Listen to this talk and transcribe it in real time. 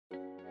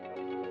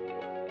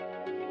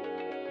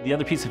The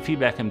other piece of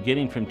feedback I'm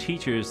getting from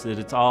teachers is that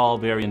it's all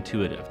very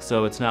intuitive.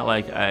 So it's not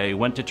like I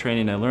went to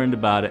training, I learned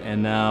about it,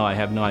 and now I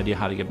have no idea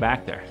how to get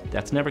back there.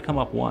 That's never come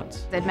up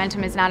once.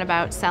 Edmentum is not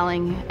about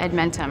selling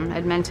Edmentum.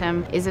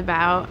 Edmentum is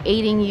about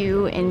aiding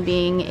you in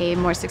being a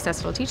more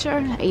successful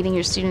teacher, aiding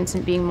your students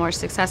in being more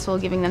successful,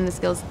 giving them the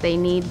skills that they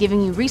need,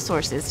 giving you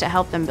resources to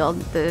help them build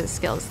the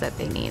skills that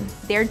they need.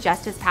 They're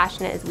just as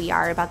passionate as we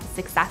are about the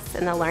success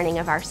and the learning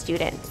of our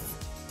students.